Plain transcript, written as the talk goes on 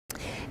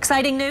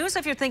Exciting news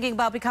if you're thinking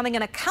about becoming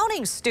an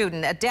accounting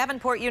student at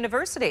Davenport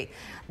University.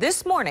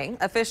 This morning,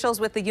 officials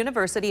with the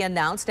university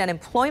announced an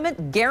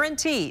employment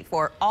guarantee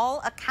for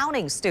all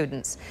accounting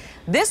students.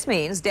 This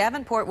means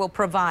Davenport will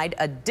provide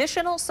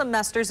additional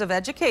semesters of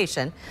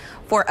education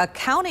for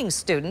accounting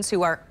students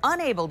who are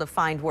unable to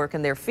find work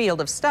in their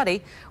field of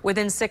study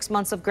within 6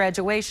 months of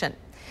graduation.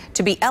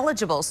 To be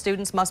eligible,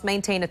 students must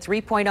maintain a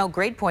 3.0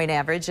 grade point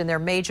average in their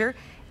major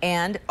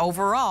and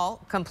overall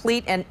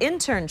complete an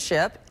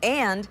internship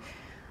and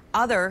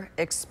other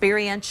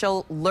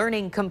experiential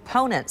learning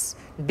components,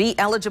 be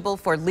eligible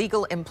for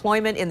legal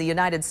employment in the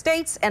United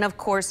States, and of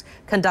course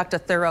conduct a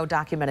thorough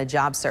documented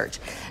job search.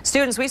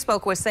 Students we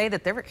spoke with say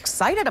that they're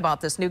excited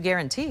about this new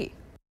guarantee.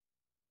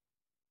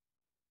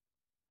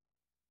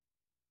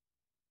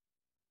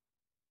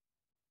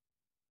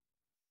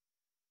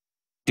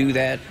 Do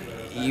that,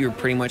 you're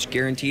pretty much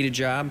guaranteed a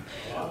job.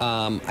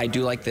 I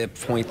do like the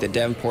point that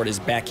Davenport is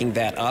backing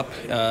that up,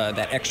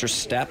 that extra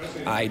step.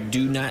 I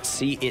do not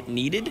see it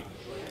needed.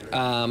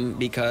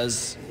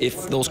 Because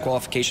if those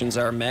qualifications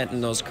are met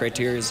and those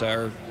criteria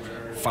are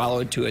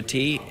followed to a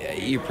T,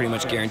 you're pretty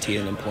much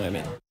guaranteed an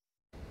employment.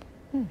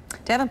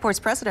 Davenport's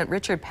president,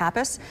 Richard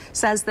Pappas,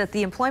 says that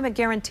the employment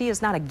guarantee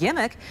is not a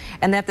gimmick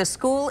and that the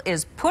school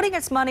is putting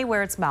its money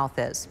where its mouth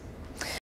is.